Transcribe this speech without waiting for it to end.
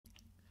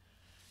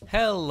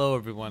Hello,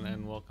 everyone,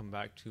 and welcome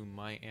back to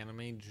my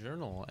anime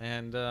journal.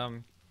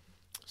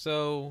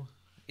 So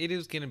it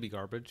is gonna be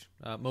garbage,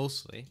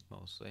 mostly.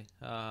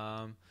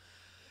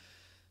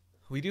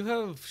 We do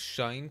have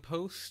Shine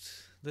Post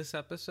this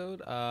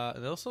episode,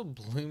 and also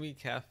Bloomy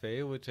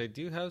Cafe, which I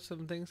do have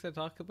some things to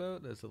talk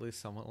about. It's at least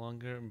somewhat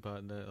longer,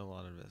 but a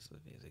lot of it is the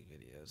music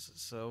videos.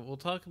 So we'll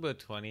talk about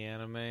 20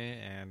 anime,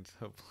 and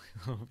hopefully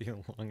it'll be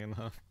long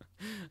enough.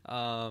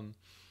 um,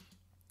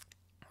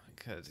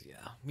 because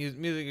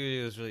music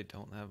videos really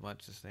don't have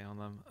much to say on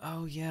them.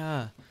 Oh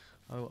yeah,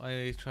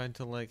 I tried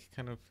to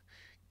kind of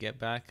get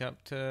back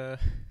up to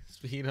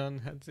speed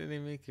on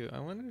Hatsune Miku. I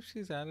wonder if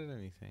she's added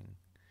anything.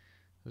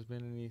 There's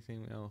been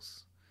anything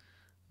else?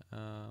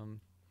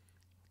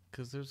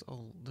 Because there's a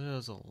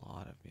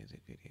lot of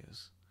music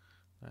videos.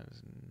 That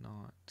is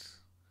not.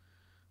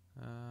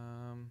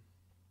 Um,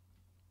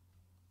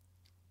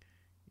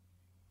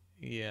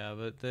 yeah,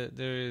 but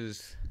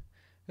there's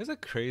a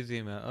crazy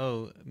amount.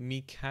 Oh,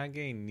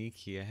 Mikage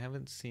Nikki. I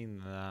haven't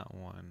seen that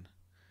one.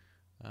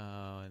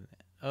 And,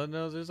 oh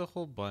no, there's a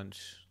whole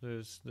bunch.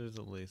 There's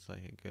at least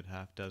like a good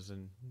half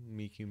dozen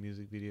Miku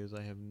music videos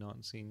I have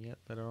not seen yet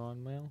that are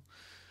on mail.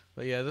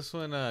 But yeah, this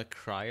one,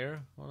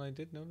 Crier, one I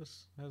did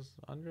notice has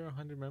under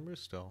 100 members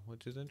still,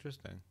 which is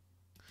interesting.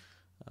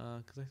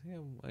 Because I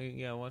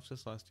think I watched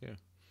this last year.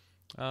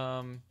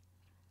 Um,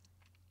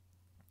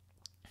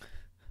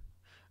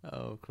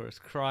 oh, of course,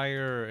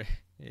 Crier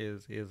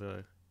is an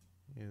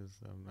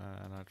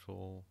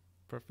actual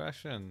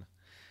profession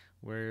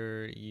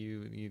where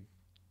you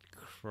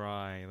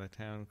cry, the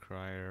town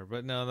crier.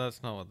 But no,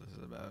 that's not what this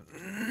is about.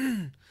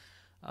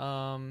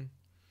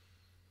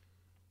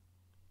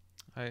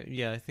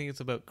 I think it's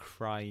about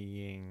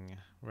crying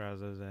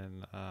rather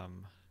than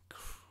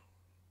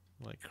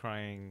like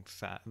crying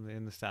sad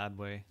in the sad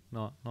way,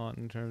 not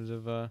in terms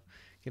of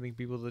getting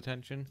people's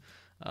attention.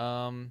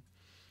 Um,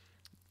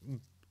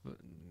 but,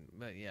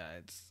 but yeah,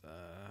 it's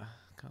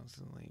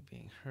constantly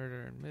being hurt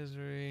or in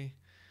misery.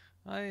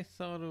 I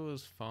thought it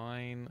was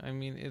fine. I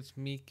mean, it's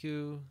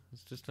Miku.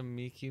 It's just a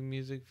Miku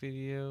music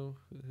video.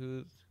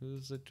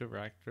 Who's the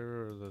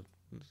director or the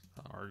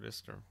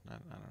artist or I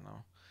don't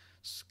know.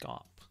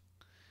 Scop.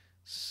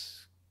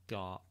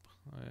 Scop.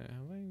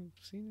 Have I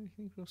seen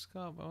anything from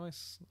Scop? Oh,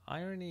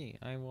 Irony.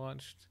 I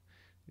watched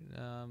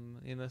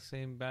in the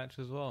same batch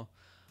as well.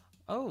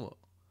 Oh,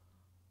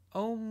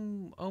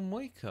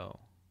 Moiko.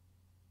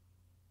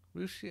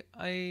 Rushi.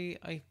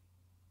 I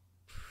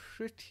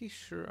pretty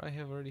sure I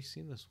have already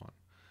seen this one.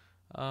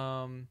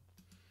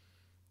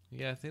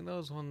 Yeah, I think that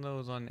was one that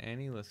was on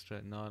any list,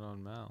 right? Not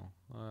on Mal.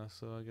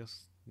 So I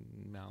guess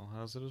Mal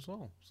has it as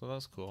well. So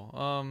that's cool.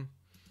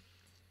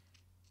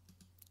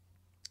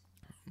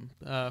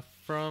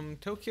 From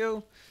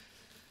Tokyo,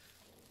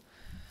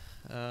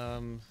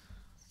 um,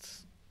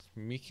 it's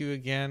Miku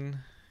again.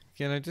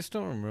 Again, I just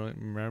don't really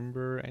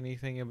remember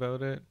anything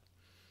about it.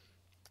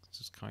 It's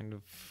just kind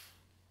of,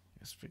 I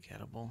guess,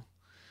 forgettable.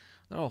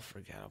 They're all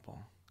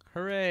forgettable.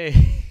 Hooray!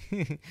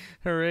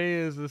 Hooray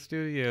is the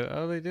studio.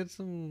 Oh, they did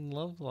some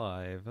Love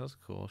Live. That's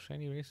cool.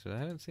 Shiny Racer. I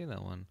haven't seen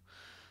that one.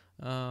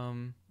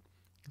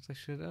 Guess I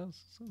should. Oh,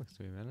 it's only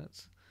 3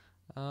 minutes.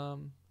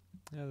 Um,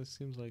 yeah, this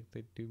seems like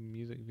they do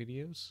music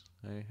videos.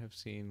 I have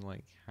seen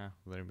like half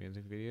of their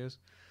music videos.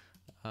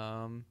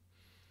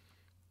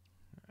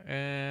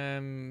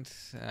 And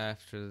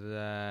after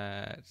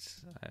that,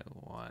 I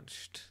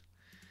watched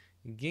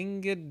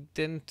Ginga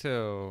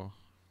Dento.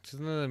 Which is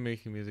another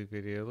making music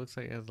video. It looks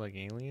like it has like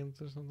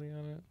aliens or something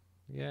on it.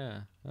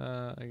 Yeah,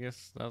 I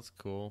guess that's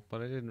cool,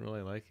 but I didn't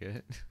really like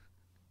it.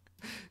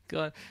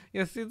 God,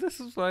 yeah. See, this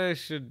is why I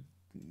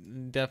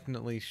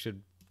definitely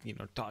should,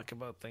 talk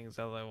about things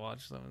as I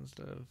watch them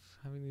instead of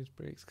having these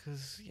breaks.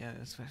 Because yeah,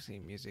 especially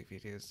music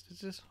videos,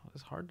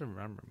 it's hard to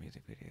remember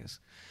music videos.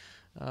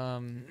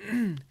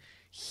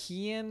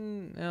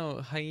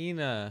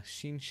 Hyena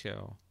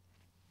Shinsho.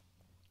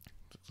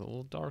 It's a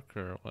little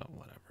darker. Well,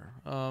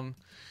 whatever.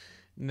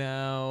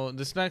 Now,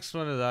 this next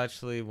one is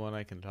actually one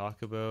I can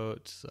talk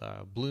about.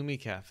 Bloomy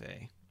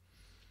Cafe.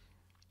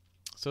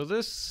 So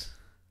this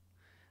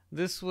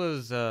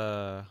was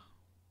how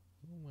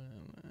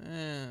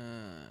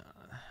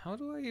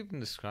do I even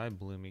describe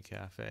Bloomy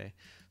Cafe?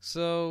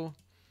 So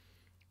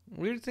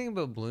weird thing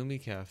about Bloomy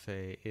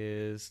Cafe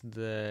is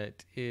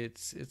that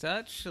it's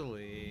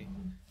actually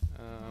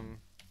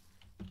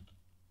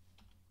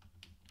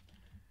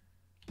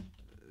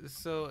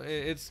so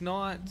it's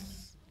not.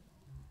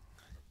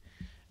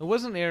 It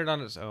wasn't aired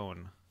on its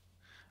own.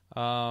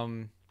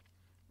 Um,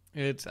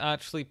 it's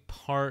actually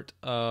part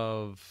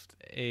of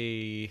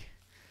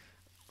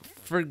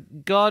for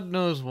God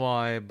knows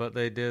why, but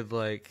they did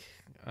what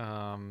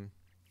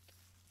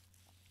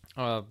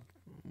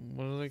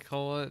do they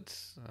call it?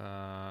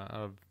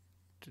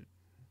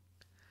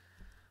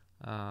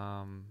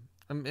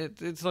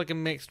 It's like a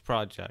mixed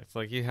project.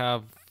 Like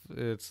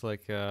it's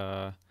like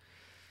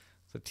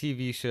it's a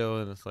TV show,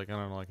 and it's like, I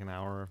don't know, like an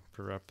hour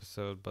per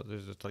episode, but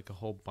there's just like a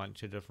whole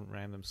bunch of different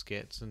random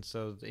skits, and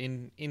so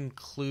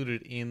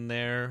included in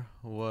there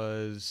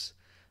was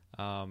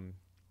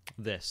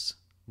this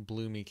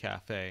Bloomy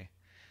Cafe.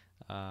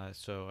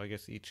 So I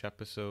guess each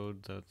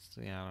episode, that's,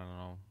 I don't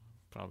know,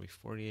 probably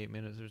 48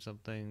 minutes or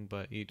something,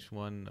 but each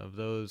one of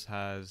those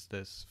has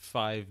this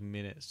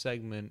 5-minute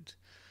segment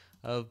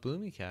of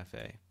Bloomy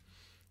Cafe.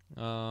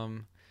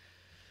 And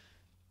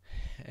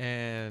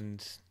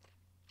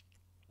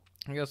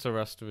I guess the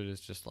rest of it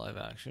is just live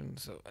action,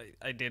 so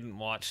I didn't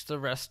watch the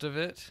rest of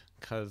it,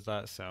 because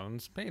that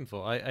sounds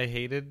painful. I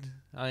hated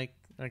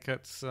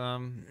iCut's,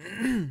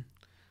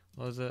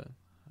 what was it?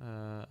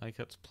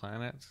 iCut's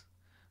Planet.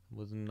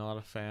 Was not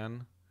a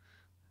fan.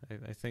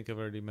 I think I've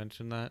already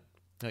mentioned that.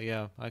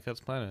 Yeah, iCut's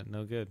Planet,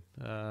 no good.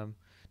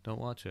 Don't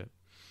watch it.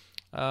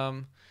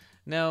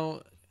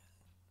 Now,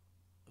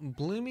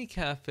 Bloomy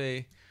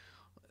Cafe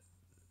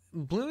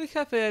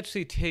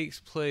actually takes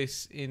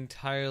place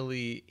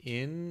entirely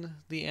in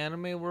the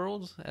anime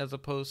world, as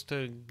opposed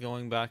to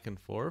going back and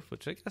forth,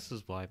 which I guess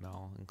is why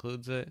Mal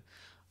includes it.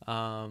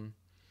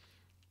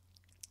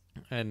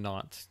 And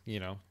not,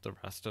 the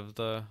rest of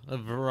the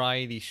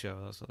variety show.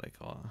 That's what they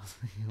call it.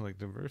 Like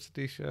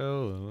diversity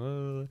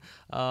show.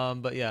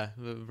 But yeah,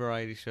 the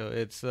variety show.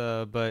 It's,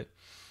 but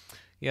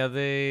yeah,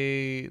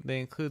 they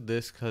include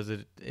this because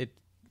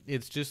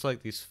it's just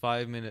like these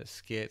 5-minute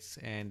skits,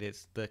 and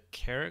it's the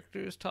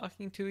characters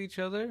talking to each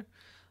other.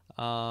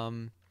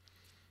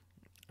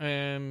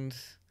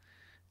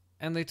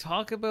 And they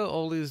talk about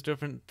all these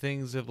different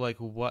things of like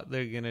what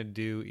they're going to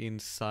do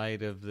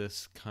inside of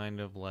this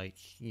kind of like,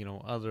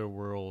 other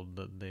world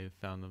that they've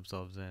found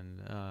themselves in.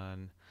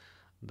 And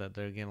that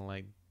they're going to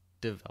like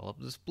develop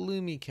this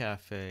Bloomy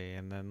Cafe,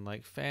 and then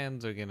like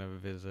fans are going to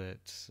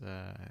visit.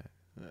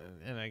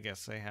 And I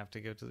guess they have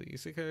to go to the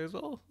isekai as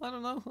well. I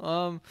don't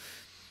know.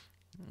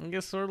 I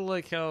guess sort of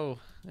like how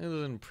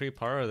in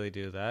Prepara they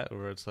do that,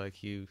 where it's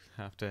like you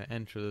have to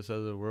enter this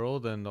other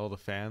world and all the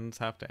fans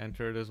have to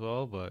enter it as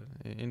well. But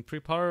in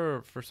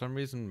Prepara, for some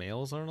reason,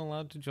 males aren't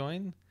allowed to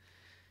join,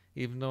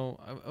 even though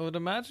I would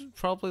imagine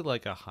probably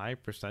like a high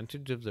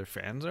percentage of their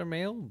fans are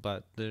male,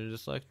 but they're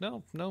just like,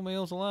 no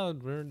males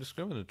allowed. We're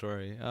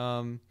discriminatory.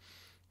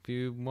 If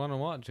you want to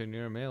watch and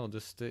you're a male,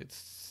 just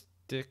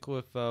stick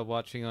with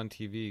watching on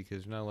TV,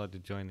 because you're not allowed to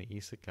join the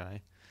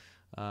isekai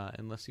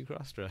unless you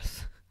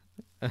cross-dress.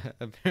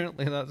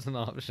 Apparently that's an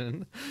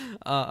option.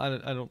 I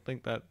don't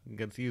think that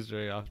gets used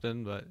very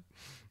often, but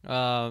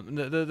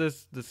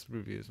this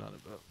review is not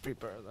about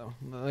Prepare though.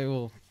 I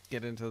will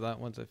get into that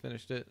once I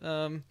finished it.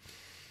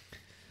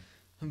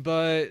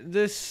 But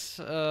this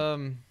they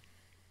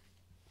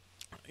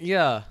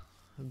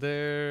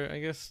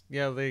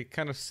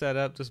kind of set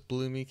up this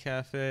Bloomy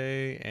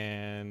Cafe,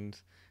 and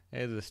they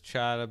had this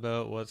chat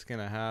about what's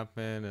gonna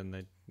happen, and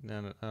I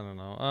don't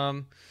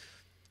know.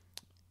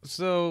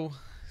 So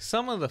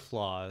some of the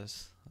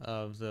flaws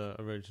of the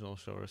original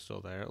show are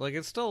still there. Like,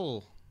 it's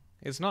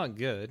not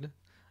good.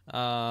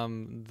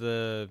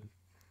 The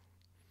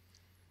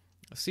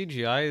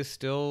CGI is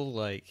still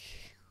like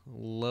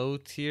low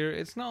tier.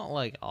 It's not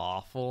like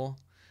awful,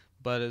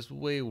 but it's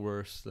way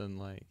worse than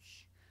like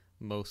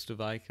most of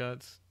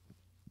iCut's.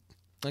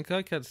 Like,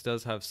 iCut's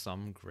does have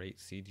some great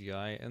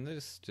CGI, and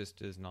this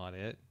just is not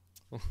it.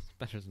 Well, it's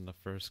better than the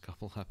first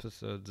couple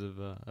episodes of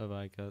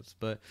iCut's,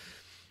 but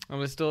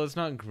it's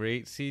not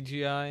great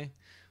CGI,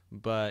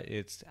 but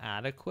it's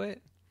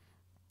adequate.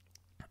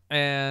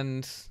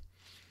 And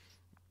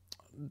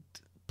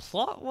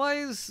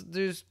plot-wise,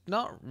 there's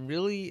not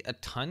really a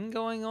ton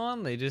going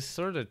on. They just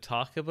sort of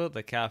talk about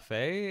the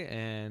cafe,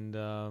 and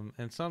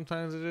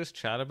sometimes they just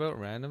chat about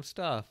random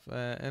stuff.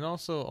 And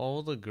also,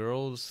 all the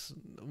girls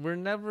were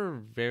never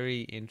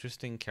very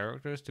interesting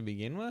characters to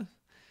begin with,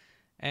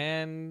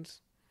 and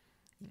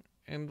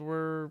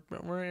we're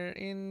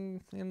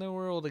in the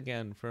world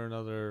again for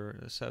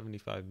another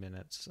 75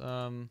 minutes.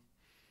 Or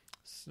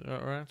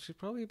actually,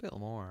 probably a bit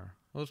more.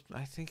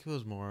 I think it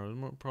was more. It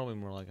was probably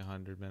more like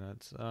 100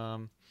 minutes.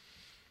 Some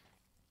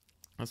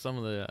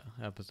of the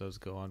episodes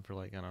go on for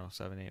like, I don't know,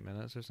 7-8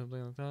 minutes or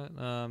something like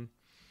that.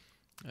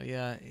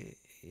 Yeah, it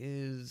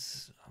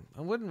is.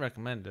 I wouldn't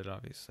recommend it.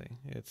 Obviously,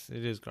 it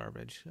is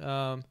garbage.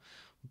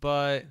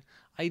 But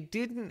I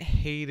didn't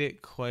hate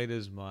it quite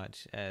as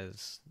much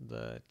as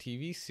the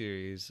TV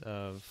series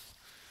of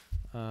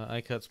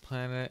iCut's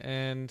Planet.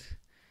 And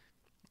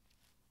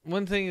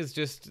one thing is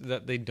just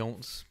that they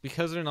don't,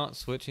 because they're not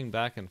switching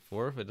back and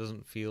forth, it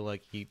doesn't feel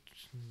like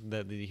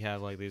that you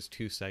have like these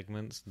two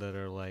segments that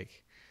are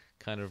like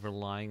kind of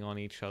relying on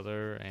each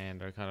other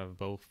and are kind of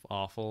both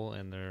awful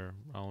in their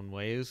own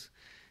ways.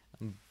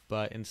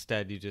 But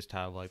instead you just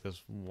have like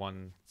this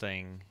one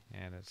thing,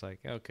 and it's like,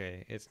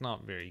 okay, it's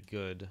not very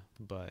good,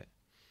 but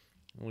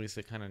at least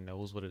it kind of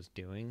knows what it's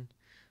doing.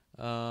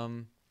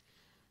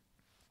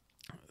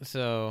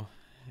 So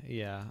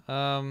yeah,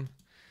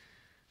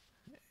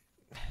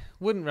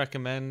 wouldn't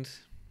recommend.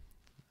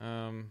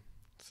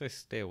 Say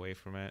stay away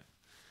from it.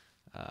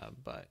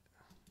 But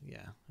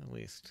yeah, at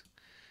least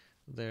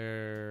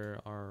there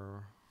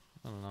are,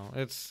 I don't know,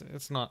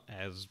 it's not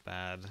as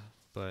bad,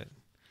 but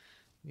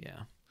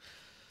yeah.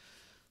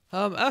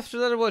 After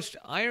that I watched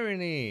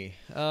Irony.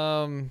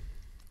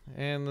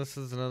 And this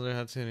is another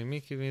Hatsune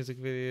Miku music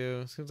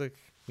video. Seems like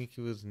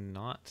Miku is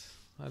not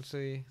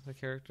actually the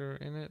character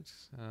in it.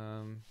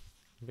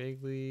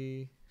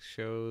 Vaguely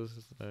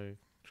shows the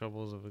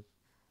troubles of a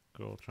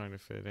girl trying to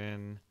fit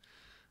in.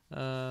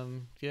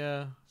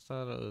 Yeah,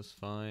 thought it was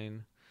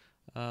fine.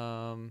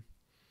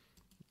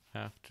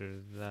 After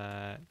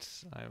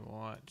that, I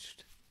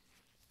watched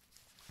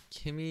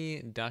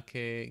Kimi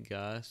Dake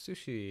ga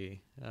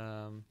Sushi.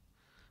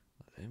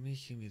 They're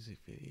making a music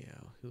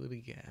video. Who would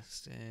have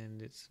guessed?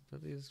 And it's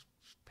about these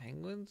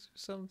penguins or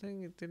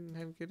something. It didn't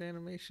have good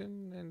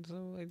animation, and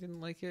so I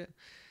didn't like it.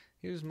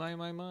 Here's My.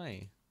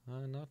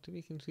 Not to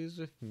be confused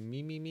with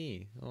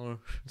Me. Or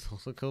it's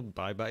also called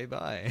Bye.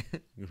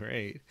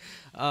 Great.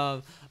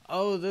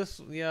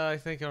 This, yeah, I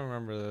think I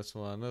remember this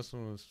one. This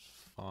one was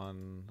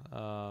fun.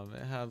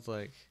 It has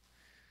like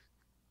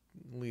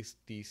at least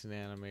decent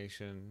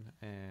animation,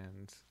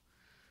 and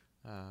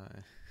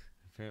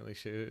apparently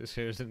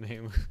shares the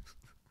name of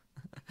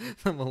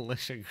the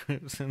militia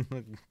groups in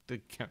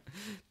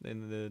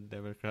the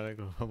Democratic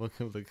Republic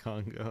of the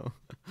Congo.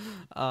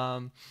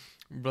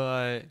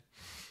 But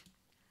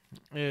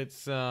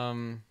it's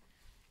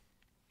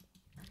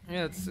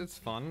it's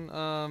fun.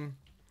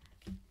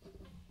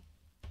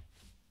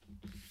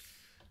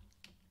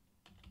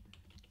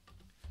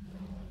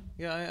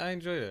 Yeah, I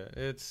enjoyed it.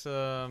 It's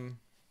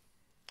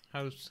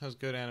has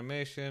good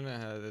animation.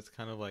 It's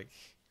kind of like,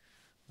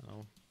 I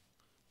don't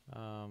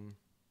know,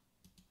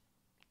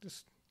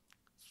 just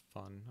it's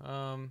fun.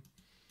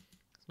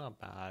 It's not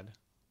bad.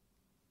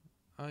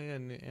 Oh yeah,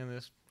 and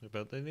this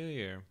about the new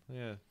year.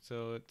 Yeah,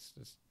 so it's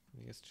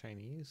I guess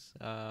Chinese.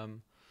 Yeah,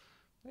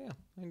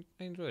 I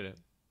enjoyed it.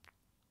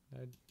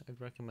 I'd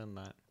recommend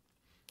that.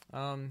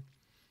 And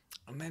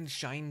then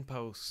Shine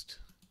Post,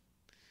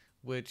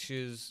 which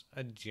is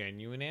a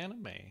genuine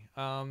anime.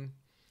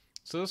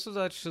 So this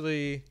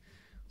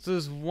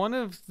is one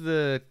of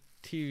the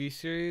TV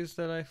series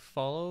that I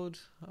followed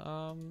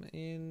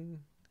in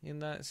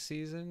that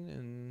season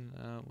in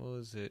what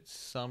was it,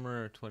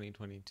 summer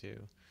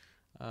 2022.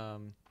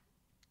 And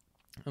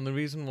the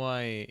reason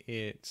why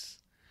it's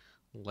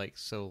like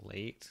so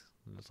late,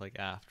 it's like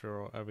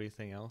after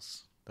everything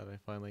else that I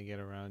finally get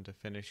around to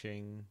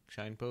finishing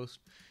Shine Post,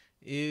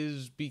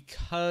 is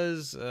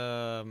because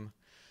what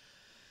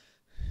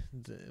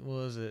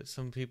was it?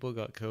 Some people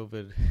got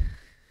COVID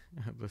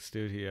at the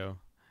studio,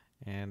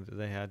 and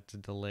they had to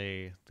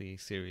delay the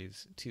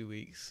series 2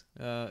 weeks.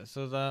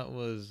 So that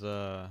was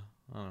I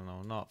don't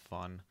know, not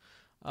fun.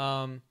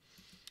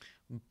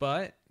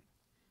 But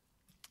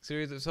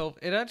series itself,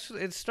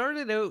 it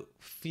started out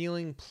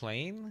feeling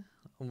plain.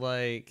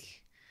 Like,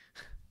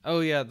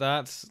 oh yeah,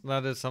 that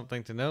is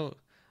something to note.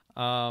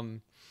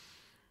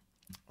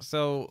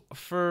 So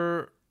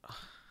for,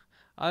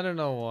 I don't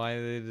know why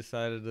they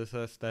decided this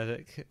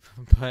aesthetic,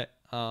 but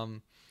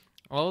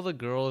all the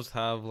girls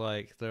have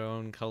like their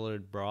own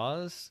colored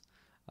bras,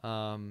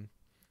 and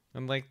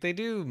like they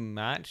do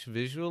match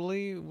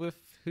visually with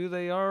who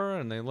they are,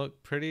 and they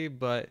look pretty,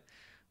 but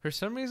for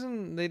some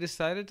reason they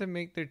decided to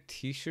make their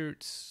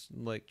t-shirts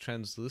like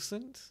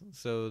translucent,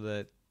 so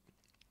that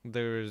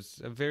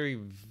there's a very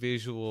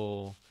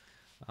visual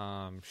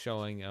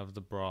showing of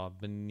the bra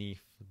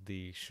beneath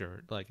the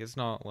shirt. Like, it's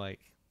not like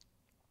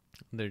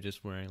they're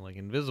just wearing like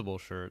invisible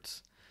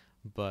shirts,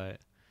 but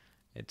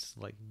it's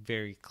like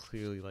very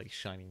clearly like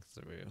shining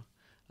through.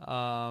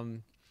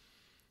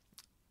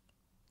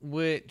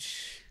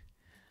 Which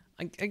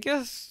I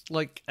guess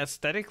like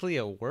aesthetically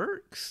it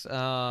works.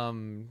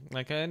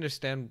 Like I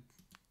understand,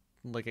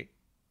 like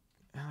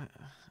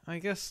I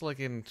guess like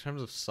in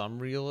terms of some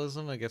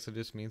realism, I guess it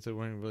just means they're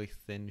wearing really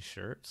thin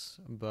shirts,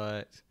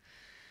 but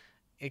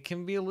it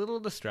can be a little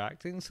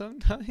distracting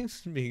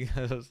sometimes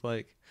because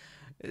like,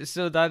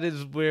 so that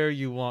is where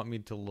you want me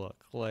to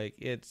look. Like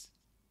it's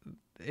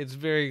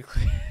very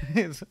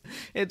clear.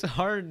 It's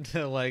hard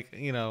to like,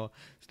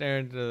 stare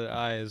into their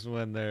eyes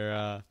when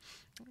they're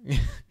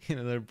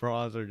their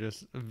bras are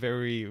just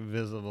very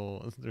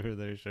visible through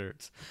their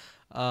shirts.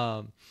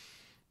 So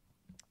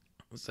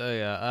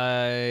yeah,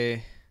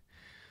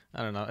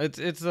 I don't know. It's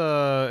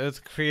a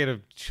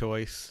creative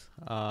choice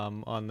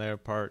on their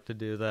part to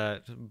do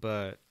that,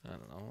 but I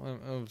don't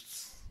know.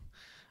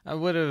 I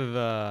would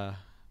have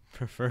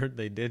preferred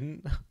they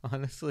didn't,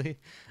 honestly.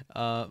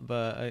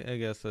 But I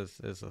guess this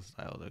is the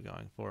style they're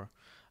going for.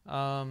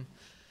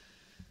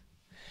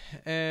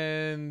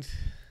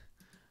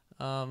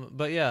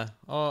 But yeah,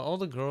 all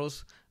the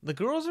girls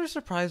are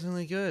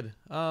surprisingly good.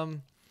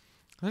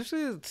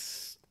 Actually,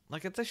 it's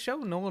a show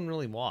no one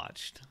really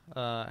watched.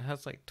 It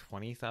has like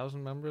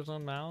 20,000 members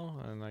on Mal,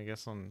 and I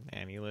guess on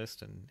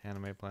AniList and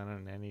Anime Planet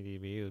and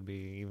AnyDB it would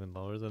be even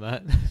lower than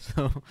that.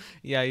 So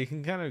yeah, you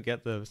can kind of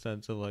get the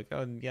sense of like,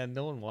 oh yeah,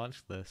 no one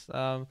watched this.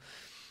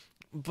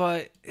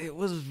 But it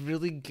was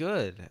really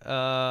good.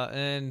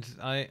 And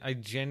I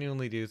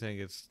genuinely do think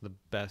it's the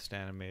best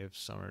anime of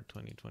summer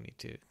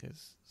 2022,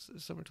 because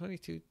summer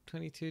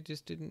 2022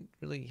 just didn't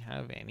really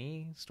have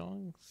any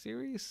strong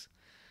series.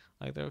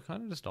 Like, they were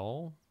kind of just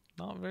all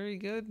not very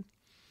good.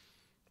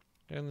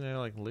 And then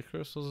like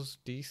Licorice was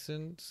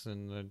decent,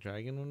 and the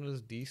Dragon one was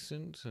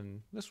decent,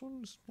 and this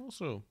one's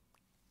also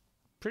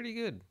pretty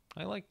good.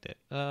 I liked it.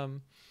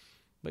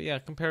 But yeah,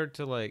 compared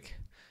to like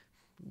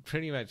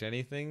pretty much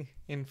anything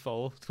in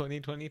fall of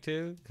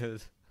 2022,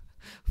 because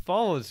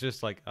fall is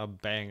just like a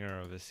banger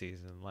of a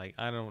season. Like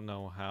I don't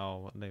know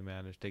how they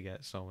managed to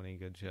get so many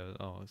good shows.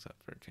 Oh,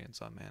 except for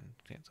Chainsaw Man.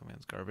 Chainsaw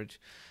Man's garbage.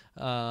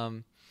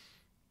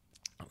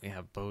 We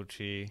have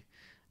Bochi,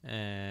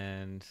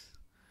 and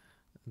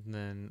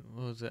then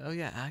what was it? Oh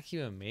yeah,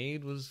 Akira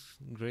Maid was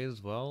great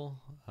as well.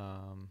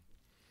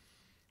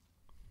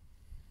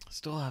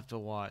 Still have to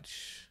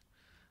watch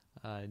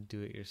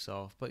Do It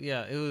Yourself, but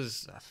yeah, it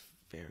was a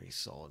very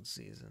solid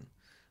season.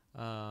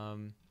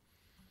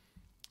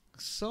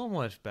 So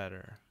much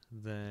better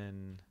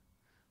than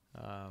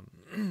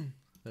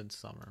than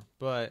summer.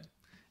 But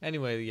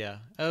anyway, yeah,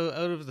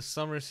 out of the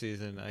summer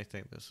season, I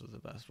think this was the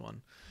best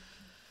one.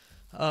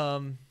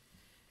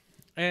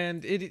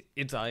 And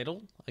it's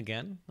idle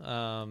again.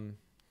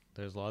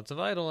 There's lots of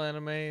idle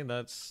anime.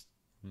 That's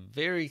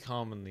very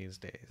common these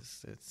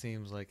days. It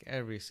seems like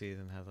every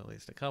season has at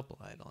least a couple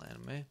idle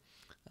anime.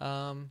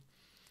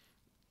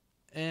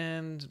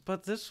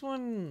 But this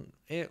one,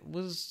 it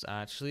was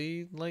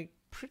actually like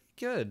pretty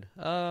good.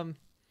 The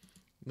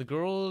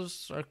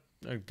girls are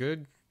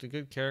good. The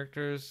good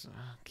characters.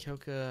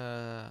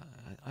 Kyoka,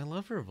 I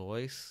love her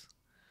voice.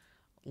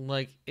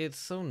 Like it's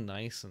so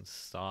nice and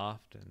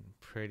soft and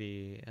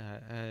pretty.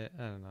 I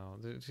don't know.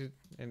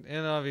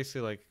 And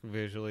obviously like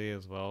visually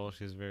as well,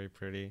 she's very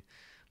pretty.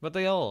 But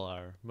they all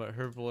are. But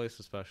her voice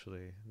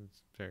especially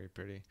is very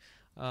pretty.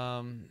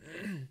 But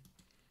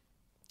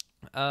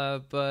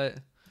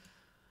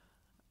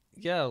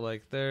yeah,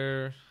 like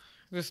they're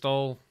just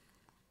all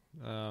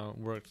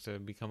work to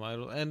become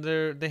idol, and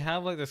they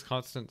have like this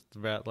constant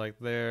threat. Like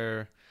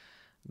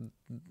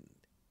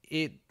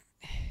it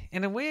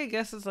in a way, I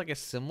guess it's like a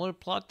similar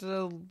plot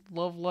to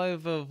Love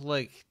Live of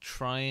like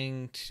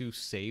trying to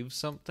save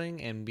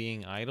something and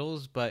being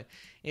idols, but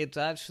it's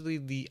actually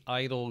the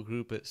idol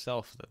group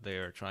itself that they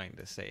are trying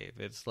to save.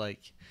 It's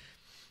like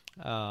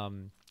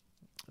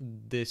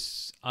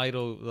this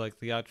idol, like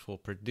the actual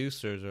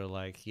producers are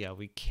like, yeah,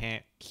 we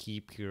can't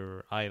keep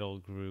your idol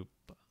group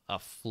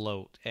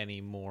afloat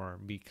anymore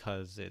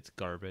because it's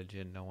garbage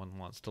and no one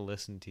wants to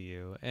listen to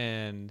you.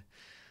 And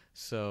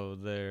so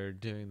they're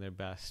doing their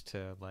best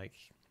to like,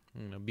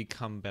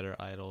 become better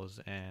idols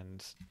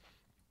and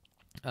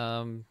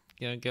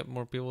get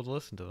more people to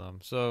listen to them.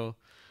 So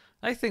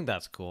I think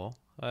that's cool.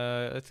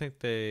 I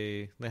think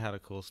they had a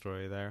cool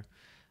story there.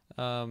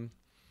 And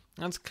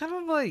it's kind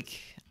of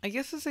like, I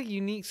guess it's a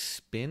unique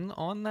spin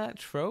on that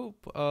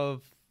trope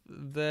of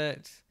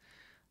that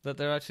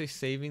they're actually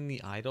saving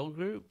the idol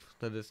group,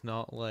 that it's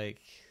not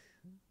like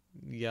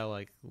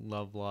like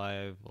Love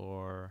Live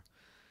or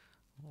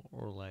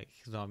like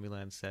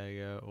Zombieland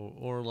Saga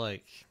or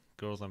like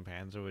Girls on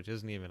Panzer, which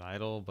isn't even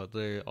idol, but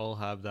they all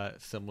have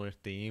that similar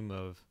theme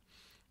of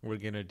we're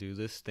gonna do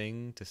this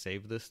thing to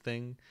save this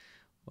thing,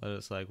 but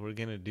it's like we're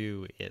gonna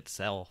do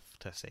itself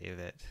to save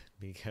it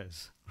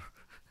because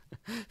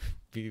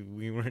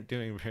we weren't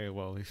doing very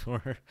well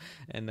before,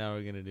 and now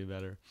we're gonna do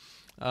better.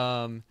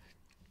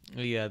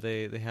 Yeah,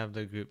 they have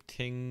their group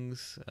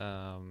Tings,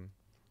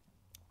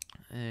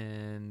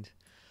 and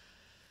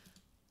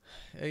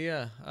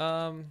yeah,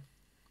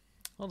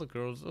 all the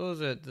girls. What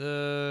was it?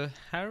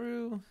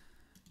 Haru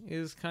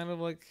is kind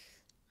of like,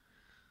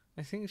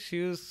 I think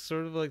she was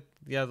sort of like,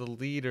 the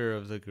leader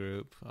of the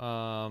group.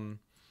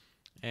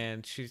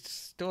 And she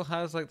still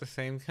has like the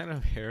same kind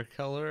of hair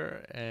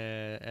color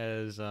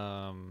as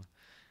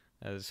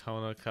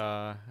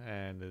Honoka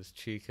and as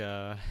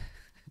Chika.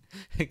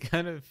 It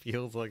kind of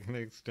feels like an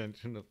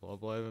extension of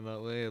Love Live in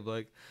that way.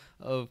 Like,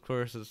 of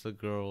course, it's the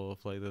girl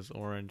with like this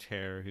orange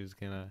hair who's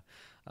gonna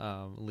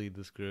lead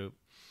this group.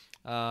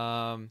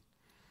 But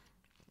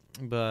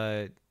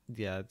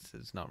yeah,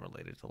 it's not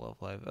related to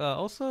Love Live.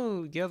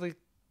 Also, yeah, they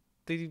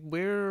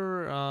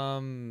wear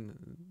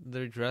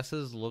their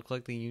dresses look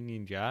like the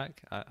Union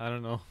Jack. I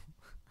don't know.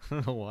 I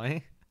don't know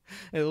why.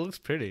 It looks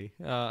pretty.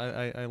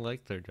 I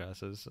like their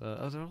dresses.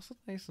 They're also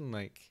nice and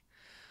like,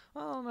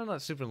 well, they're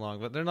not super long,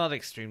 but they're not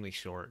extremely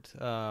short.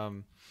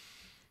 But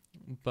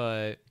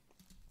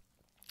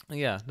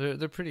yeah,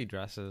 they're pretty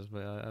dresses,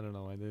 but I don't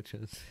know why they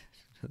chose.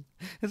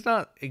 It's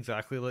not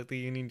exactly like the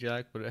Union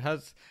Jack, but it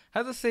has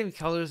the same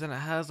colors and it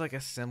has like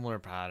a similar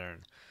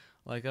pattern.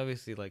 Like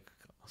obviously, like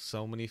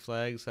so many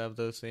flags have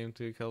those same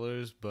two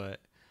colors,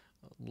 but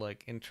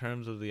like in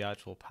terms of the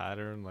actual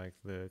pattern, like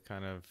the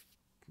kind of,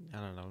 I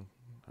don't know,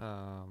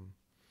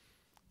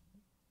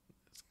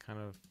 it's kind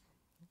of,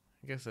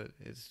 I guess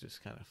it's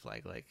just kind of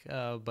flag like.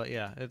 But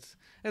yeah, it's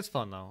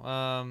fun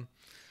though.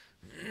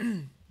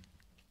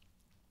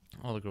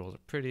 All the girls are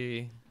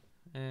pretty,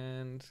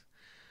 and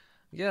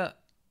yeah.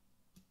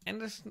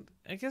 And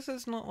I guess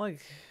it's not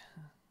like,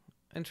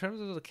 in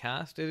terms of the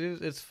cast,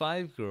 it's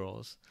 5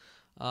 girls.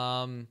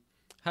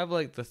 Have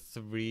like the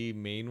 3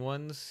 main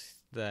ones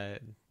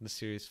that the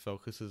series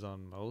focuses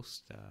on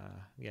most.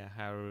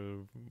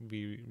 Haru,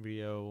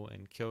 Rio,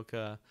 and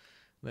Kyoka.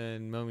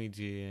 then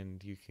Momiji and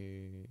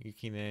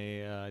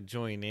Yukine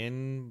join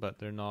in, but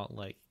they're not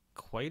like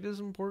quite as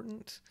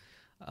important.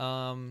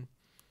 Um,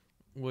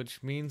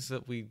 which means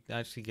that we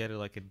actually get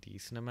like a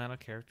decent amount of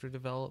character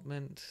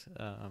development,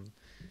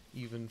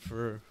 even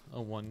for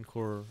a one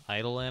core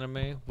idol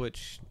anime,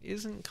 which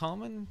isn't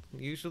common.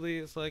 Usually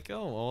it's like,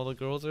 oh, all the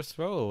girls are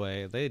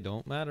throwaway, they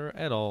don't matter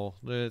at all,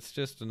 it's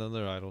just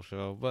another idol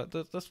show. But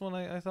this one,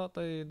 I thought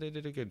they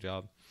did a good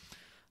job.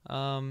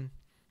 um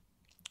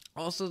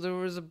Also, there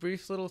was a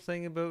brief little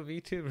thing about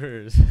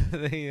VTubers.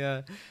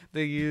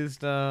 They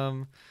used uh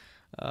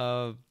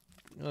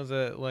was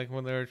it like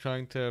when they were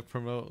trying to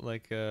promote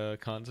like a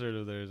concert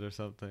of theirs or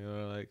something? They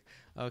were like,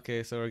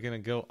 okay, so we're gonna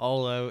go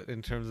all out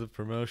in terms of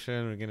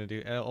promotion. We're gonna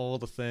do all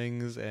the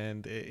things,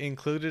 and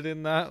included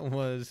in that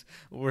was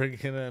we're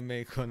gonna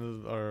make one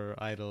of our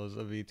idols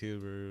a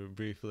VTuber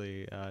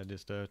briefly,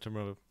 just to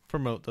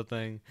promote the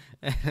thing.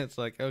 And it's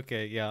like,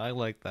 okay, yeah, I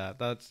like that.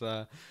 That's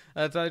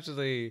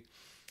actually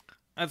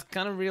that's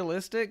kind of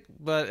realistic,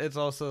 but it's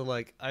also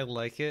like I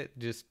like it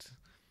just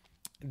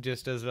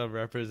as a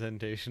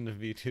representation of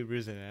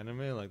VTubers in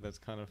anime. Like that's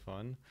kind of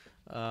fun.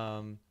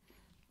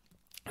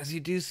 As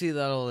you do see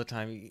that all the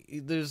time.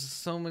 There's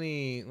so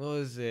many. What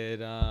was it?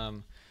 I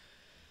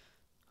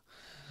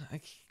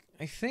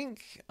I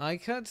think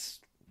iCuts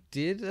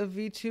did a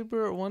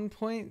VTuber at one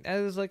point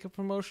as like a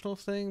promotional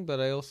thing,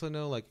 but I also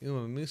know like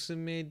Uma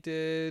Musume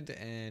did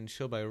and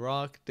Show by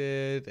Rock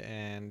did,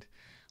 and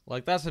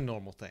like that's a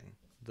normal thing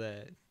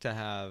that to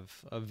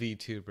have a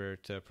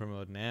VTuber to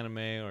promote an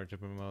anime or to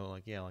promote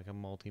like a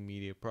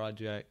multimedia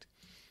project.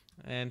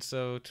 And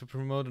so to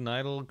promote an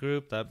idol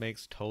group, that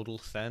makes total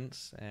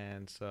sense,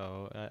 and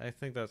so I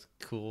think that's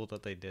cool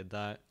that they did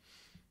that.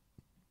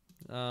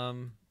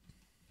 um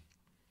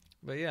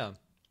but yeah,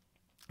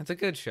 it's a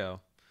good show.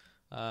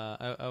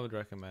 I would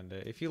recommend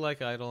it if you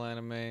like idol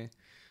anime.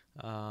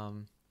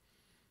 um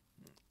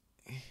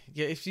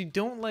yeah, if you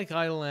don't like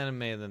idol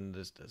anime, then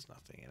this does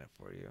nothing in it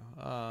for you.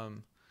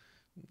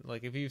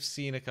 Like if you've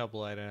seen a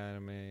couple idol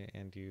anime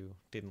and you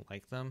didn't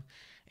like them,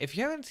 if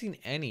you haven't seen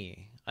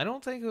any, I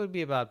don't think it would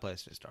be a bad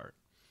place to start.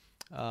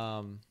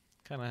 Kind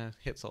of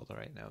hits all the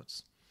right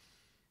notes.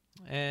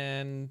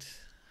 And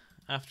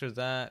after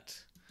that,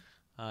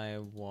 I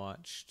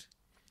watched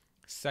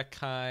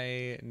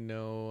Sekai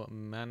no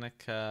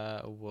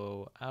Manaka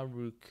wo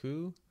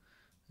Aruku,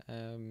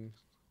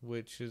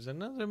 which is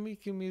another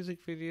Miku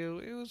music video.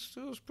 It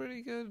was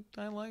pretty good.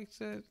 I liked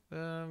it. I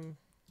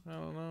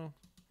don't know.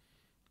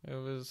 It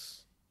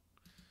was.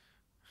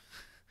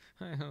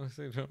 I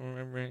honestly don't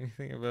remember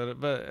anything about it,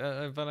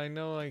 but I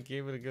know I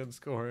gave it a good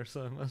score,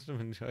 so I must have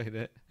enjoyed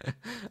it.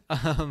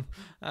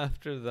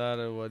 After that,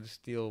 I watched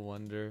Steel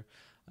Wonder,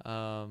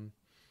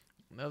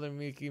 another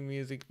Mickey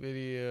music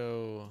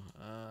video.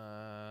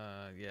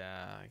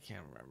 Yeah, I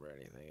can't remember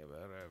anything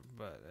about it,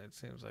 but it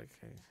seems like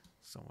I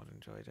somewhat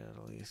enjoyed it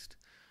at least.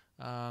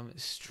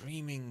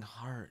 Streaming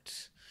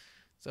Heart.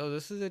 So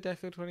this is a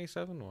Deco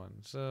 27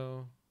 one.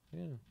 So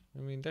yeah, I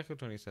mean Deco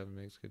 27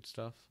 makes good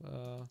stuff.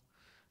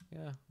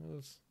 Yeah, it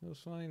was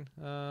fine.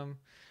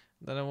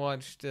 Then I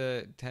watched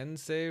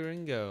Tensei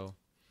Ringo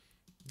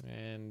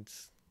and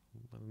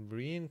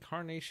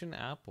Reincarnation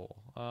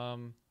Apple.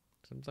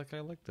 Seems like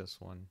I like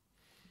this one.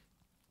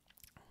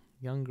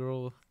 Young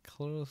girl,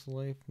 colorless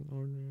life, in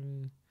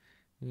ordinary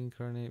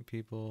reincarnate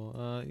people.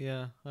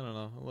 Yeah, I don't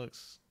know. It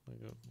looks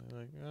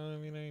like I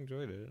mean, I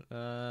enjoyed it.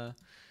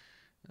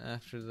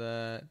 After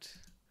that,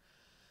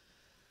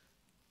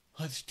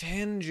 what's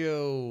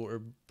Tanjo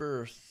or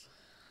Birth?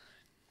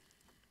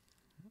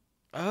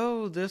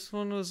 Oh, this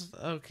one was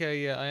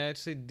okay. Yeah, I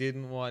actually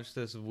didn't watch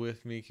this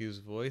with Miku's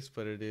voice,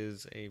 but it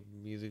is a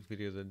music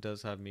video that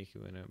does have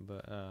Miku in it.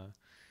 But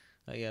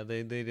yeah,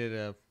 they did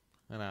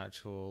an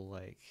actual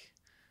like.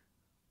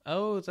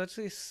 Oh, it's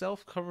actually a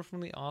self cover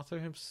from the author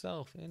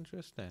himself.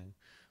 Interesting.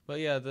 But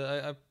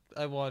yeah,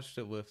 I watched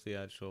it with the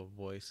actual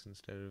voice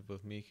instead of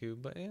with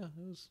Miku. But yeah,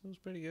 it was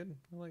pretty good.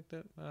 I liked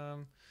it.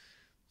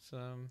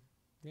 So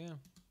yeah,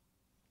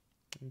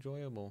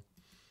 enjoyable.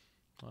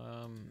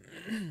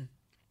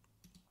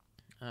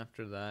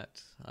 After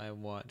that, I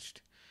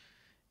watched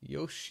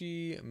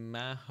Yoshi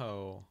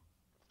Maho.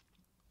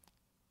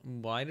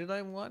 Why did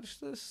I watch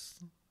this?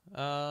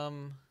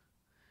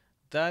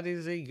 That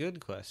is a good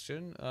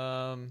question.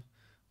 God.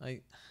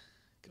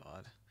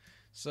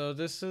 So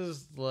this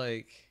is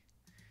like,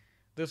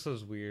 this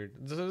was weird.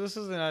 This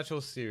is an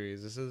actual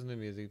series. This isn't a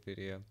music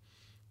video,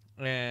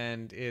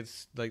 and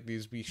it's like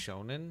these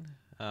Bishonen,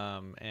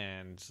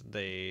 and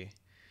they,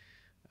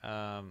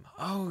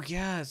 oh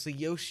yeah, it's the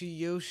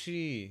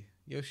Yoshi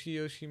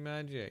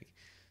Magic.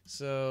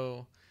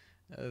 So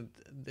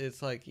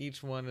it's like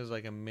each one is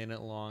like a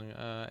minute long.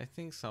 I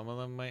think some of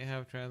them might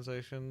have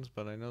translations,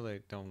 but I know they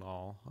don't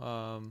all.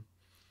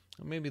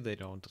 Maybe they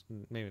don't.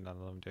 Maybe none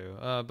of them do.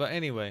 But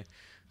anyway,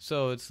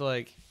 so it's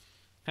like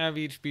have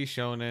each be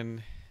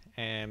shonen,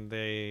 and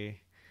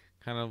they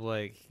kind of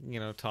like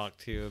talk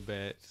to you a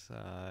bit.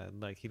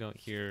 Like you don't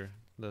hear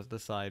the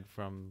side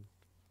from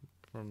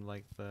from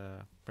like the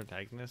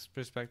protagonist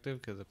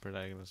perspective, because the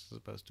protagonist is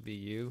supposed to be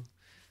you.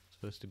 It's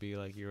supposed to be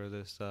like you're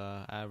this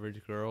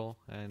average girl,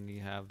 and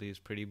you have these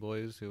pretty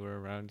boys who are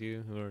around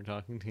you, who are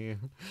talking to you,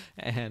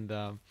 and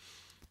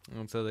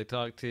so they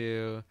talk to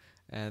you,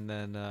 and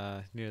then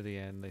near the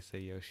end they say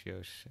yosh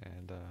yosh,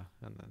 and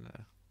then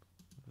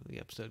the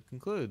episode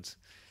concludes.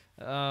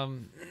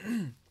 Um,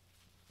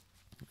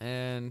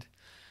 and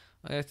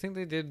I think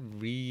they did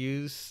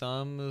reuse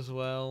some as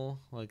well.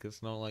 Like,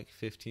 it's not like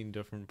 15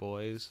 different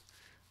boys.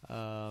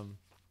 Um,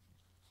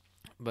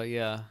 but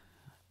yeah,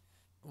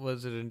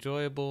 was it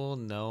enjoyable?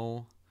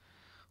 No.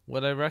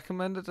 Would I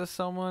recommend it to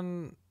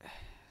someone?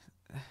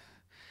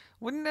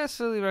 Wouldn't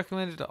necessarily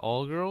recommend it to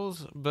all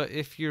girls, but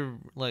if you're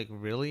like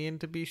really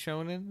into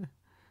Bishonen,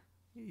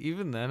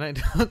 even then I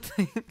don't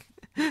think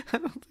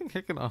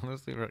I can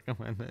honestly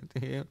recommend it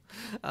to you.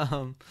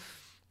 Um,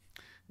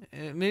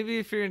 Maybe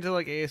if you're into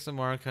like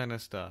ASMR kind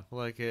of stuff,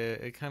 like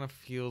it kind of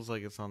feels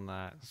like it's on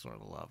that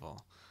sort of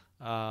level.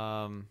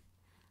 Um,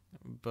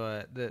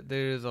 but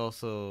there is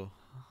also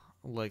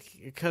like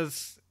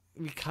because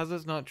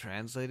it's not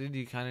translated,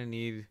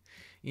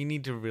 you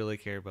need to really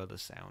care about the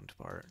sound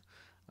part.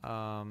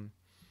 Um,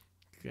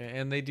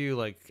 and they do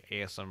like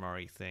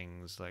ASMR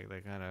things, like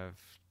they kind of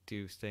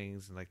do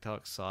things and like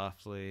talk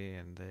softly,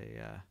 and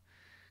they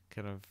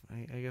kind of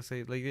I guess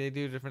they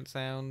do different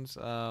sounds.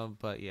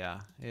 But yeah,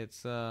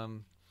 it's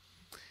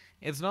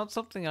not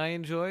something I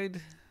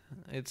enjoyed.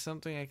 It's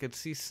something I could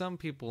see some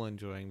people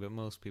enjoying, but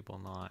most people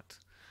not.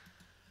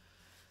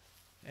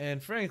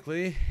 And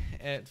frankly,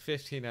 at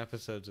 15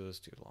 episodes, it was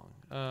too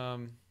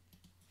long.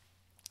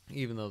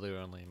 Even though they were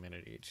only a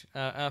minute each.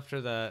 After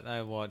that,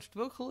 I watched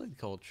Vocaloid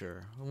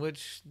Culture,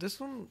 which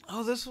this one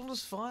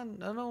was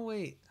fun. Oh no,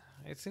 wait,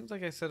 it seems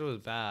like I said it was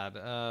bad.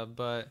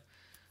 But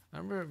I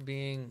remember it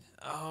being,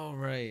 oh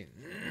right.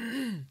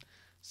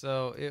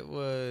 So it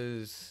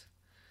was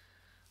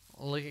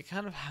like, it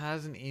kind of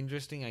has an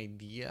interesting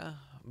idea,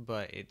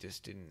 but it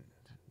just didn't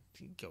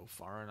go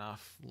far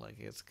enough. Like,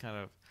 it's kind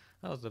of,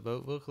 that was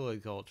about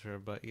Vocaloid Culture,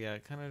 but yeah,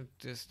 it kind of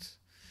just,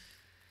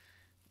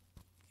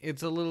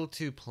 it's a little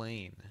too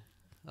plain.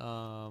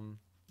 Um,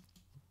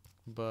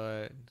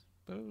 but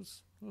it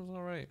was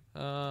all right.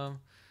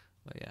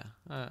 But yeah,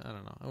 I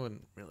don't know. I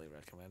wouldn't really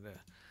recommend it.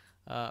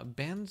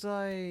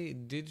 Banzai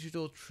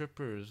Digital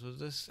Trippers, was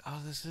this?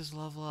 Oh, this is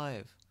Love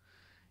Live.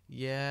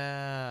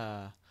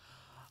 Yeah.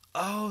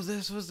 Oh,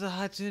 this was the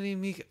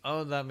Hatsune Miku.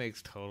 Oh, that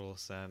makes total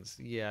sense.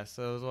 Yeah,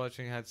 so I was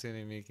watching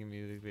Hatsune Miku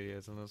music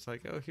videos, and I was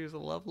like, oh, here's a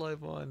Love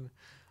Live one.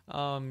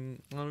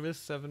 Only this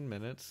 7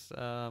 minutes.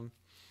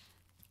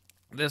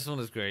 This one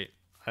is great.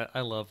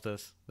 I love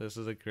this. This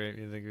is a great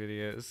music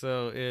video.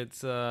 So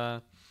it's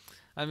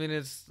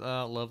it's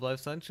Love Live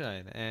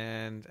Sunshine,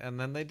 and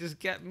then they just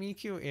get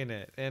Miku in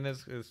it, and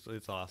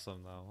it's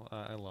awesome though.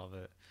 I love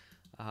it.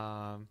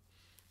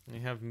 You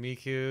have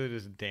Miku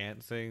just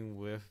dancing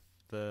with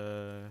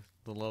the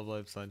Love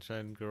Live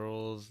Sunshine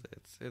girls.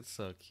 It's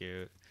so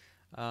cute.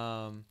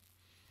 Um,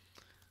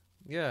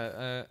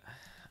 yeah.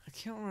 I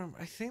can't remember.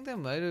 I think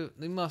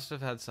they must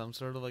have had some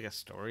sort of like a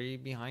story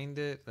behind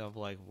it of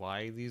like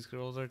why these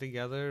girls are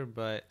together,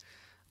 but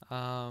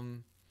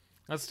um,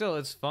 but still,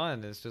 it's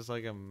fun. It's just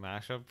like a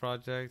mashup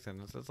project,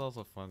 and it's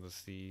also fun to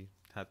see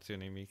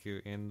Hatsune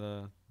Miku in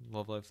the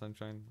Love Live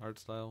Sunshine art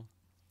style.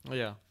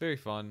 Yeah, very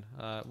fun.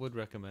 Would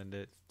recommend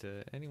it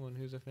to anyone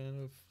who's a fan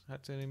of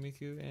Hatsune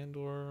Miku and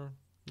or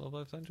Love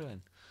Live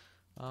Sunshine.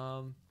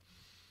 Um,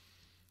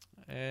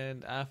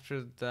 and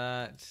after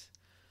that,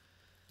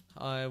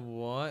 I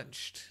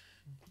watched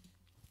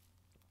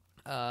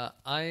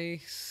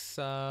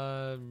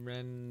Aisa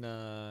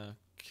Ren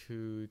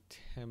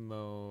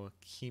Kutemo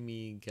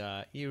Kimi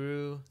ga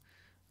Iru,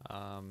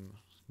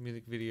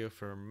 music video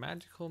for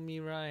Magical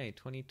Mirai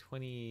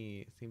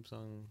 2020 theme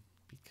song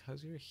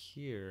Because You're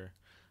Here.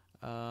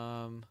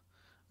 And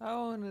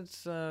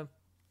it's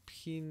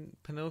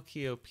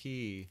Pinocchio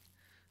P.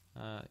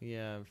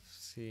 Yeah, I've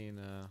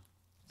seen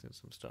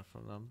some stuff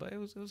from them, but it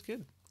was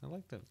good. I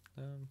liked it.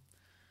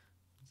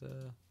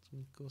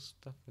 Some cool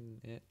stuff in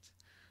it.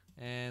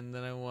 And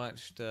then I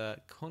watched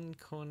Kon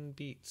Kon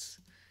Beats.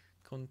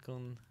 Kon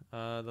Kon.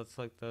 That's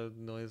like the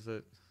noise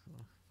that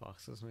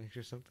foxes make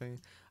or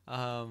something.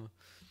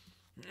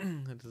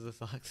 What does the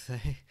fox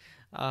say?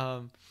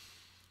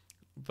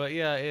 But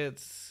yeah,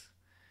 it's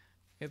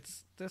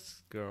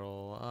this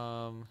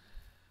girl.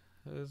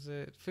 Who is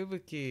it?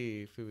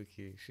 Fubuki.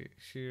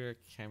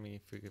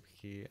 Shirakami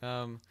Fubuki.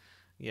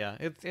 Yeah,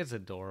 it's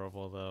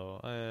adorable though.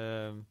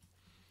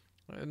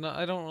 No,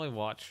 I don't really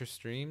watch her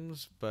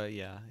streams, but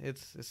yeah,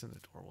 it's an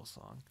adorable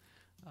song.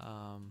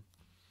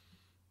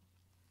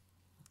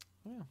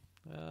 Yeah.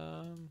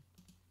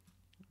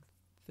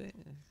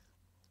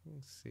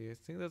 Let's see. I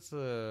think that's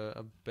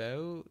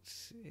about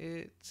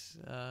it.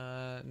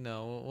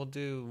 No, we'll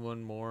do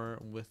one more,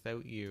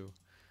 Without You.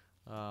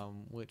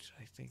 Which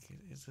I think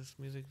is this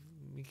music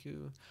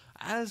Miku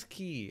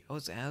ASCII. Oh,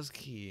 it's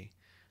ASCII.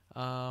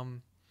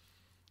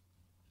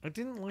 I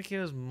didn't like it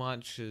as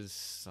much as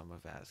some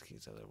of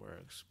ASCII's other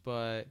works,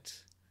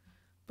 but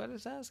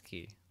it's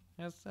ASCII,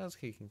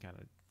 Azuki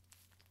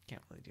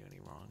can't really do any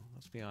wrong.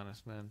 Let's be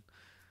honest, man.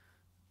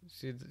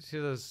 She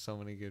does so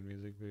many good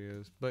music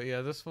videos. But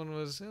yeah, this one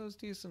was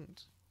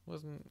decent.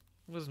 Wasn't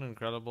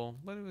incredible,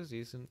 but it was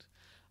decent.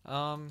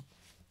 Um.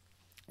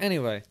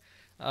 Anyway,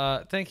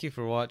 thank you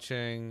for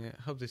watching.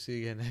 Hope to see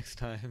you again next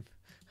time.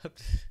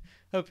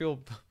 Hope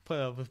you'll put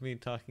up with me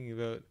talking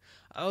about.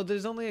 Oh,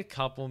 there's only a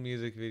couple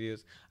music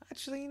videos.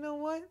 Actually, you know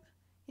what?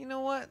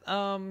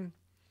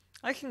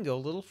 I can go a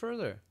little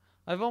further.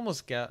 I've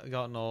almost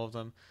gotten all of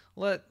them.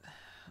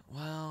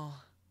 Well,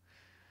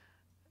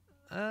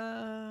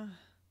 uh,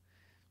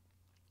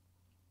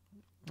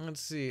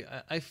 let's see.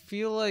 I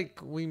feel like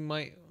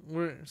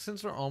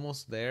since we're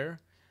almost there,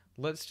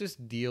 let's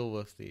just deal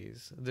with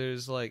these.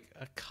 There's like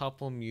a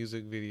couple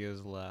music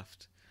videos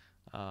left.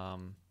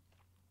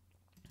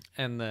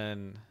 And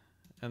then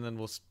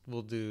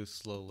we'll do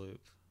slow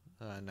loop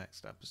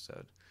next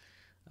episode.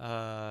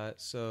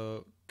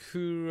 So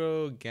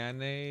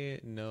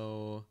Kurogane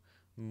no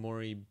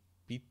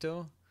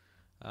Moribito,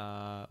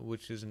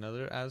 which is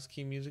another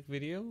ASCII music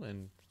video,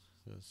 and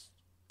it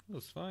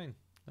was fine.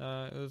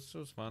 It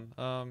was fun.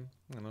 I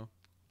don't know,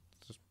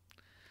 just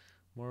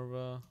more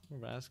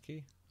of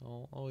ASCII,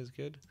 always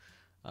good.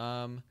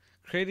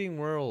 Creating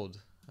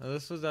World.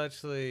 This was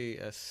actually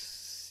a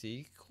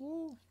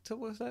sequel to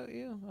Without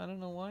You. I don't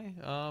know why.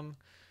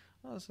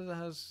 So it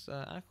has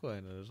Aqua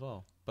in it as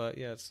well. But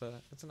yeah, it's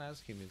an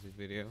ASCII music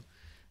video,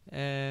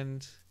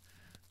 and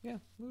yeah,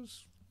 it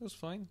was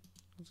fine.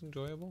 It was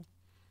enjoyable.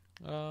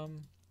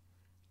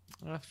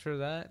 After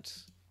that,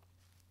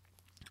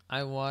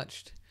 I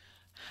watched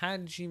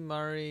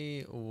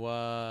Hajimari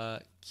wa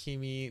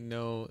Kimi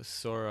no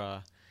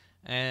Sora,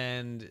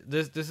 and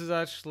this is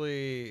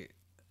actually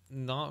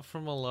not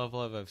from a Love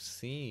Live I've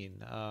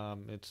seen.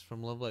 It's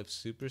from Love Live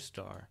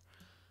Superstar,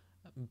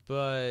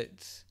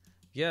 but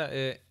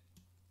yeah,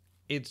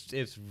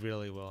 it's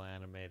really well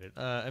animated.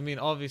 I mean,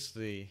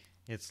 obviously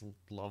it's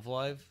Love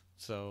Live,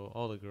 so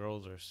all the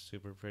girls are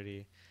super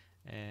pretty,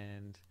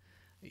 and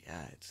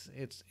yeah,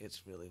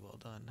 it's really well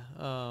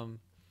done.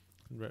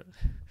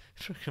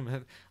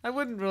 Recommend. I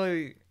wouldn't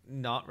really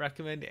not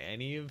recommend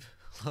any of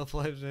Love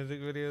Live's music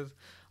videos.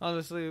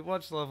 Honestly,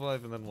 watch Love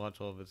Live and then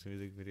watch all of its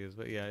music videos.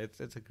 But yeah, it's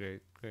a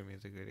great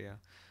music video.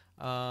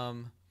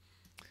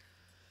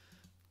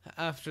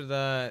 After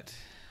that,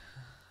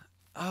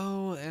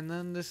 oh, and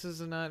then this is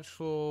an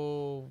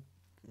actual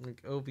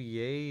like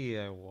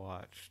OVA I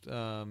watched.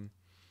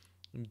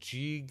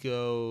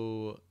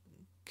 Jigo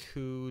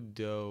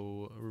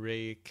Kudo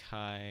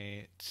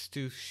Reikai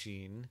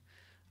Tsushin.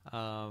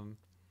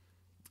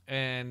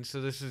 And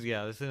so this is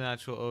an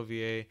actual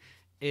OVA.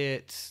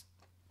 It's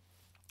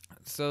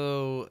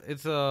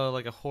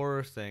like a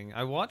horror thing.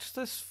 I watched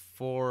this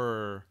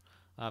for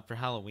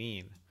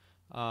Halloween.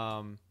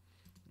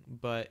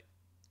 But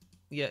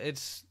yeah,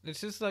 it's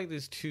just like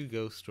these two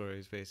ghost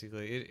stories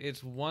basically.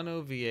 It's one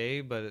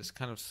OVA, but it's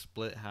kind of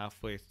split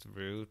halfway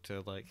through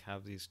to like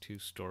have these two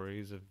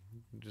stories of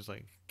just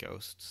like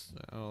ghosts,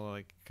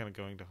 like kind of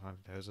going to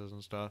haunted houses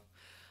and stuff.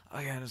 Oh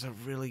yeah, and it's a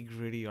really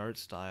gritty art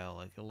style.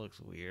 Like it looks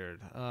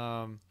weird,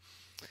 and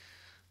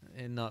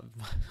not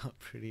not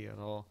pretty at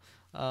all.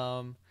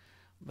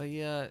 But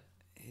yeah,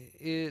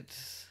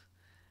 it's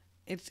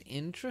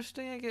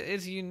interesting. I guess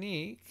it's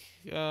unique.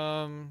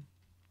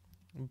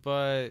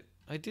 But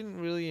I didn't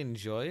really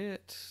enjoy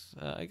it.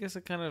 I guess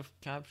it kind of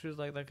captures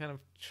like that kind of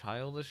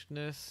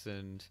childishness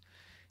and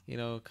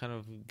kind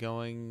of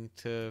going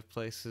to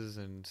places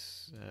and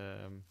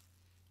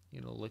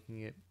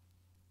looking at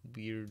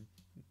weird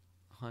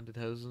haunted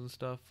houses and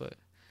stuff, but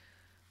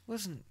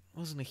wasn't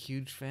a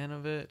huge fan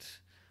of it.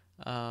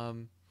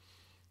 Oh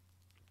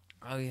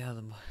yeah,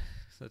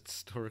 that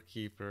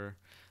storekeeper.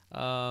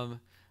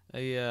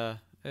 Yeah,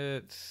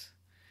 it's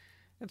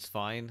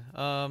fine.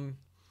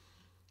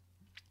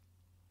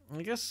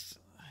 I guess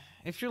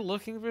if you're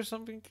looking for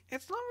something,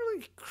 it's not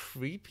really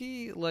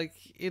creepy. Like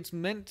it's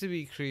meant to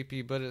be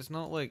creepy, but it's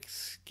not like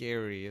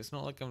scary. It's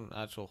not like an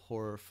actual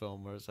horror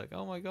film where it's like,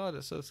 oh my god,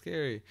 it's so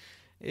scary.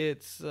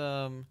 It's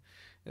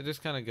I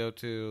just kind of go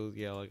to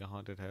like a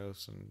haunted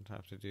house and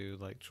have to do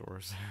like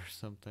chores there or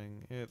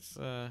something. It's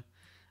I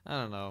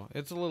don't know.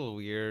 It's a little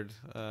weird.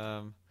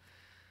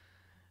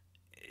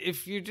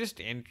 If you're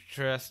just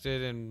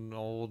interested in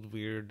old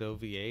weird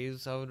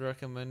OVAs, I would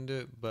recommend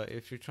it. But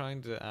if you're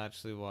trying to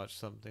actually watch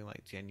something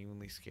like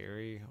genuinely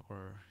scary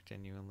or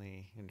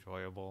genuinely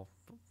enjoyable,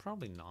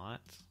 probably not.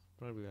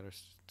 Probably better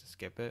to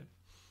skip it.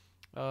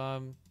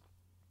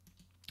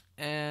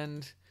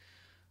 And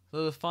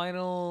so the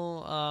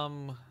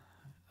final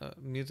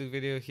music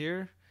video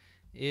here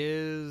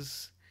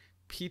is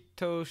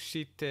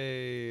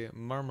Pitoshite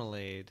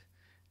Marmalade,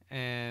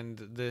 and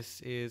this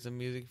is a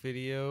music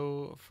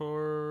video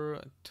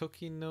for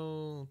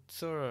Tokino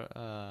Tsura.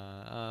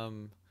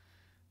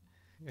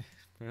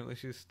 Apparently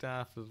she's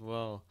staff as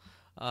well.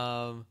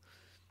 But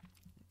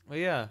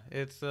yeah,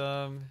 it's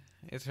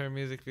her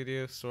music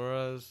video,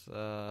 Sora's,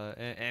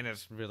 and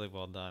it's really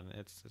well done.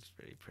 It's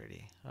very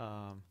pretty.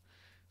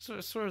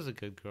 Sora's a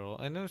good girl.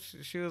 I know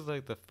she was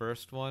like the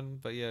first one,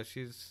 but yeah,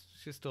 she's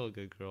still a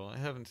good girl. I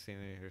haven't seen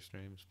any of her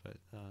streams, but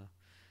it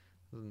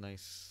was a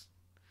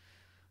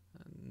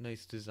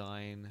nice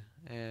design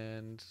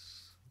and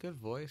good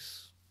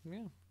voice.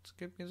 Yeah, it's a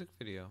good music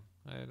video.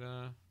 I'd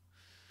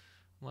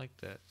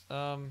liked it.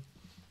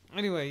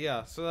 Anyway,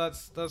 yeah. So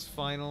that's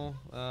final.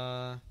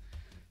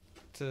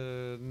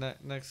 To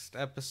next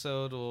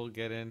episode, we'll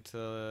get into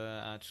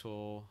the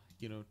actual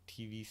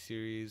TV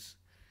series,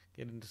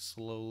 get into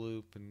Slow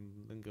Loop,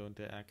 and then go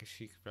into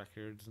Akashic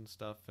Records and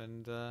stuff,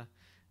 and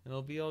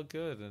it'll be all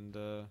good. And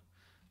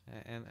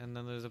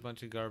then there's a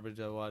bunch of garbage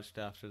I watched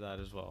after that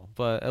as well.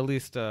 But at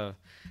least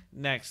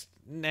next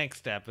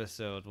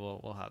episode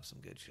we'll have some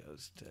good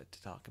shows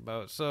to talk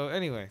about. So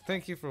anyway,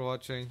 thank you for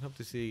watching. Hope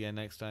to see you again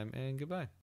next time, and goodbye.